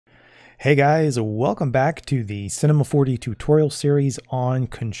Hey guys, welcome back to the Cinema 4D tutorial series on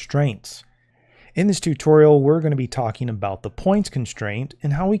constraints. In this tutorial, we're going to be talking about the points constraint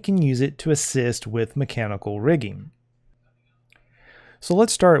and how we can use it to assist with mechanical rigging. So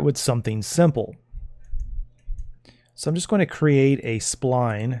let's start with something simple. So I'm just going to create a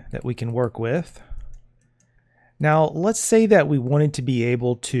spline that we can work with. Now let's say that we wanted to be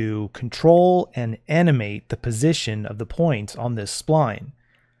able to control and animate the position of the points on this spline.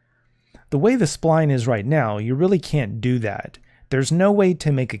 The way the spline is right now, you really can't do that. There's no way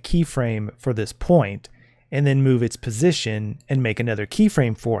to make a keyframe for this point and then move its position and make another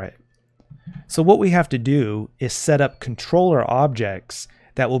keyframe for it. So what we have to do is set up controller objects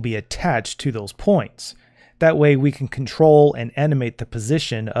that will be attached to those points. That way we can control and animate the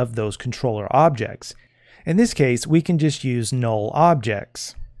position of those controller objects. In this case, we can just use null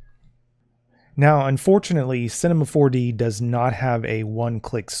objects. Now, unfortunately, Cinema 4D does not have a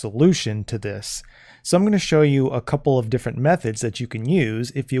one-click solution to this. So I'm going to show you a couple of different methods that you can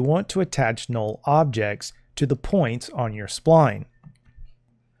use if you want to attach null objects to the points on your spline.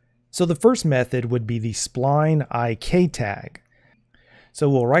 So the first method would be the spline IK tag. So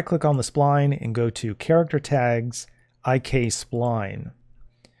we'll right-click on the spline and go to Character Tags, IK Spline.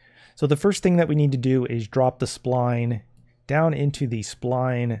 So the first thing that we need to do is drop the spline down into the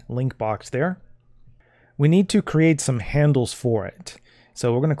spline link box there. We need to create some handles for it.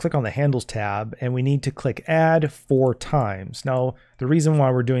 So we're going to click on the Handles tab and we need to click Add 4 times. Now, the reason why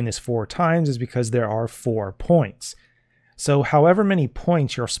we're doing this 4 times is because there are 4 points. So however many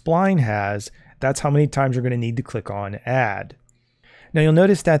points your spline has, that's how many times you're going to need to click on Add. Now you'll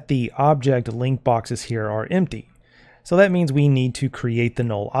notice that the object link boxes here are empty. So that means we need to create the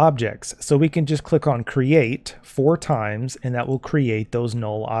null objects. So we can just click on Create 4 times and that will create those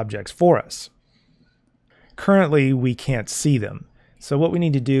null objects for us. Currently, we can't see them. So what we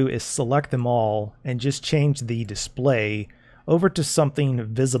need to do is select them all and just change the display over to something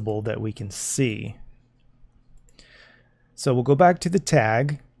visible that we can see. So we'll go back to the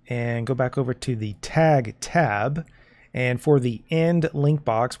tag and go back over to the Tag tab. And for the end link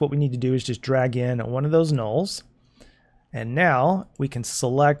box, what we need to do is just drag in one of those nulls. And now we can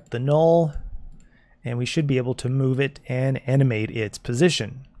select the null and we should be able to move it and animate its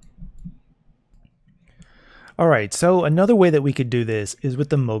position. Alright, so another way that we could do this is with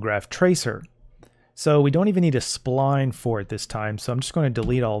the MoGraph tracer. So we don't even need a spline for it this time, so I'm just going to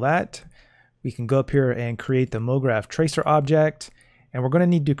delete all that. We can go up here and create the MoGraph tracer object, and we're going to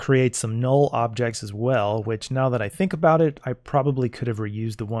need to create some null objects as well, which now that I think about it, I probably could have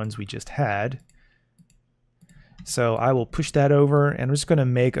reused the ones we just had. So I will push that over and I'm just going to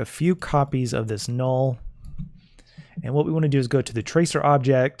make a few copies of this null. And what we want to do is go to the tracer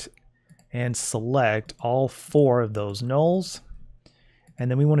object and select all 4 of those nulls. And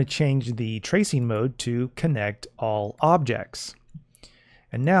then we want to change the tracing mode to connect all objects.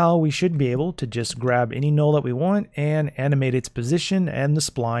 And now we should be able to just grab any null that we want and animate its position and the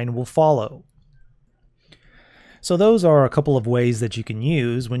spline will follow. So those are a couple of ways that you can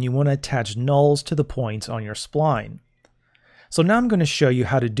use when you want to attach nulls to the points on your spline. So now I'm going to show you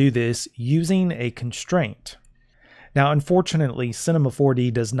how to do this using a constraint. Now unfortunately, Cinema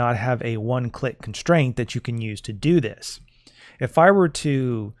 4D does not have a one-click constraint that you can use to do this. If I were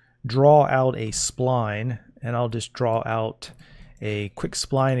to draw out a spline, and I'll just draw out a quick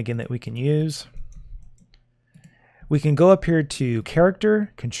spline again that we can use, we can go up here to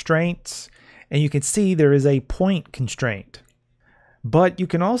Character, Constraints, and you can see there is a point constraint. But you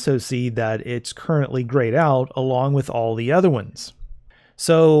can also see that it's currently grayed out along with all the other ones.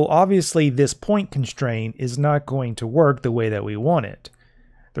 So obviously this point constraint is not going to work the way that we want it.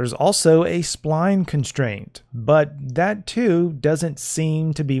 There's also a spline constraint, but that too doesn't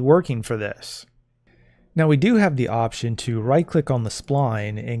seem to be working for this. Now we do have the option to right click on the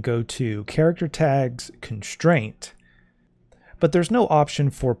spline and go to Character Tags, Constraint. But there's no option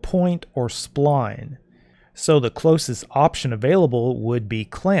for point or spline. So the closest option available would be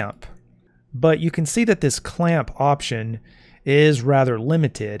clamp. But you can see that this clamp option is rather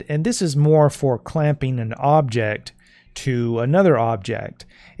limited, and this is more for clamping an object to another object.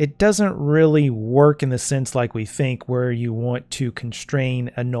 It doesn't really work in the sense like we think where you want to constrain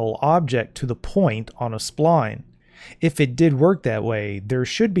a null object to the point on a spline. If it did work that way, there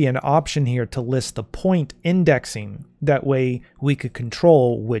should be an option here to list the point indexing. That way we could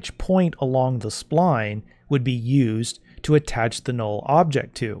control which point along the spline would be used to attach the null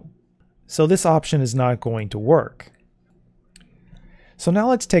object to. So this option is not going to work. So now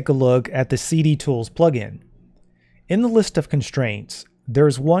let's take a look at the CD Tools plugin. In the list of constraints,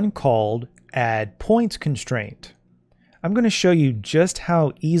 there's one called Add Points Constraint. I'm going to show you just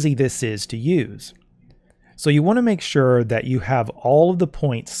how easy this is to use. So you want to make sure that you have all of the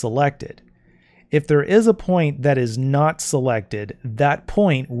points selected. If there is a point that is not selected, that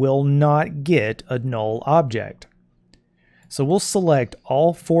point will not get a null object. So we'll select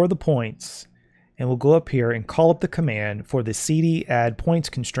all 4 of the points, and we'll go up here and call up the command for the CD add points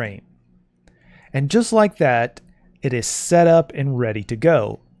constraint. And just like that, it is set up and ready to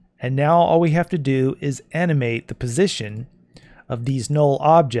go. And now all we have to do is animate the position of these null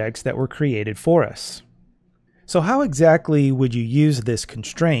objects that were created for us. So how exactly would you use this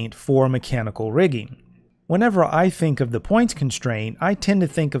constraint for mechanical rigging? Whenever I think of the points constraint, I tend to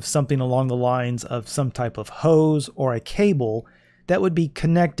think of something along the lines of some type of hose or a cable that would be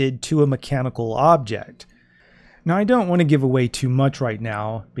connected to a mechanical object. Now, I don't want to give away too much right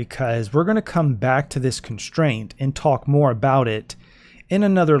now because we're going to come back to this constraint and talk more about it in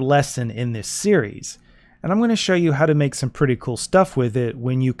another lesson in this series. And I'm going to show you how to make some pretty cool stuff with it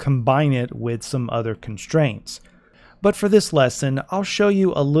when you combine it with some other constraints. But for this lesson, I'll show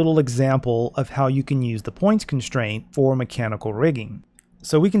you a little example of how you can use the points constraint for mechanical rigging.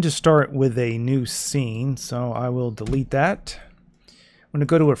 So we can just start with a new scene. So I will delete that. I'm going to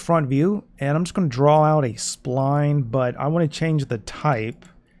go to a front view and I'm just going to draw out a spline, but I want to change the type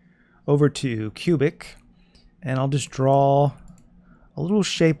over to cubic, and I'll just draw a little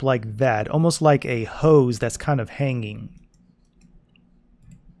shape like that, almost like a hose that's kind of hanging.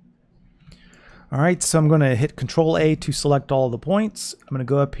 Alright, so I'm going to hit Control A to select all the points. I'm going to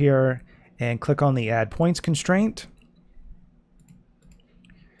go up here and click on the Add Points Constraint.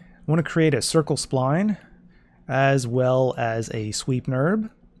 I want to create a circle spline as well as a sweep NURB.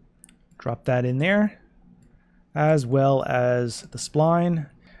 Drop that in there, as well as the spline.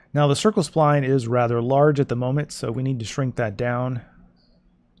 Now the circle spline is rather large at the moment, so we need to shrink that down.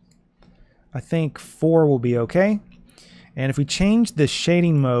 I think 4 will be okay. And if we change the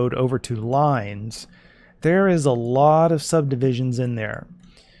shading mode over to lines, there is a lot of subdivisions in there.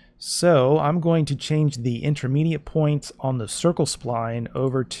 So I'm going to change the intermediate points on the circle spline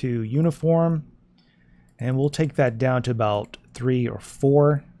over to uniform, and we'll take that down to about 3 or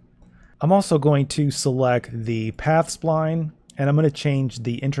 4. I'm also going to select the path spline, and I'm going to change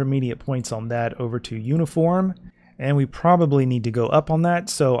the intermediate points on that over to uniform. And we probably need to go up on that,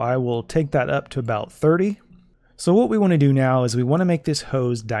 so I will take that up to about 30. So what we want to do now is we want to make this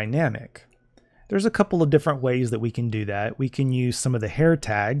hose dynamic. There's a couple of different ways that we can do that. We can use some of the hair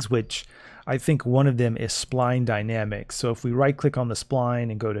tags, which I think one of them is spline dynamic. So if we right click on the spline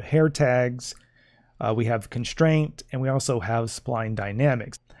and go to hair tags, we have constraint, and we also have spline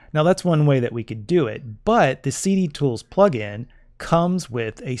dynamics. Now that's one way that we could do it, but the CD Tools plugin comes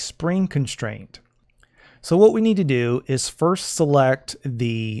with a spring constraint. So what we need to do is first select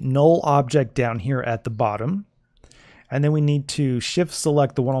the null object down here at the bottom, and then we need to shift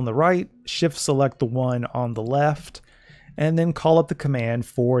select the one on the right, shift select the one on the left, and then call up the command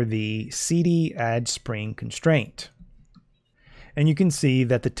for the CD add spring constraint. And you can see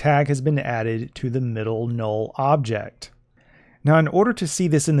that the tag has been added to the middle null object. Now in order to see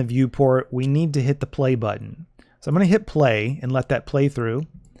this in the viewport, we need to hit the play button. So I'm going to hit play and let that play through.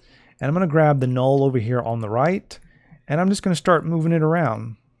 And I'm going to grab the null over here on the right, and I'm just going to start moving it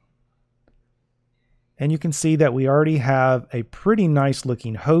around. And you can see that we already have a pretty nice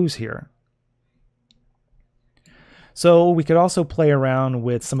looking hose here. So we could also play around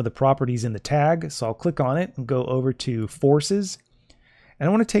with some of the properties in the tag. So I'll click on it and go over to forces. And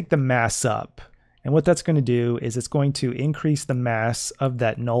I want to take the mass up. And what that's going to do is it's going to increase the mass of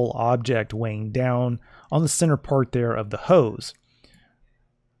that null object weighing down on the center part there of the hose.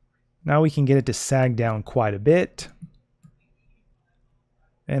 Now we can get it to sag down quite a bit.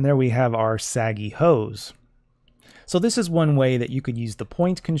 And there we have our saggy hose. So this is one way that you could use the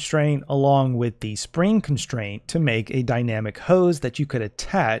point constraint along with the spring constraint to make a dynamic hose that you could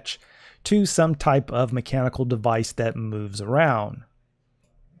attach to some type of mechanical device that moves around.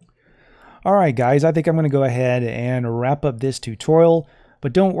 Alright guys, I think I'm going to go ahead and wrap up this tutorial.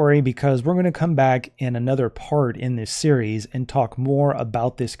 But don't worry, because we're going to come back in another part in this series and talk more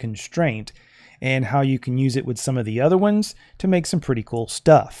about this constraint and how you can use it with some of the other ones to make some pretty cool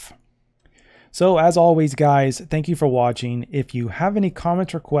stuff. So as always guys, thank you for watching. If you have any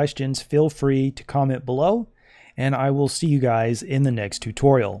comments or questions, feel free to comment below, and I will see you guys in the next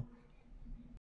tutorial.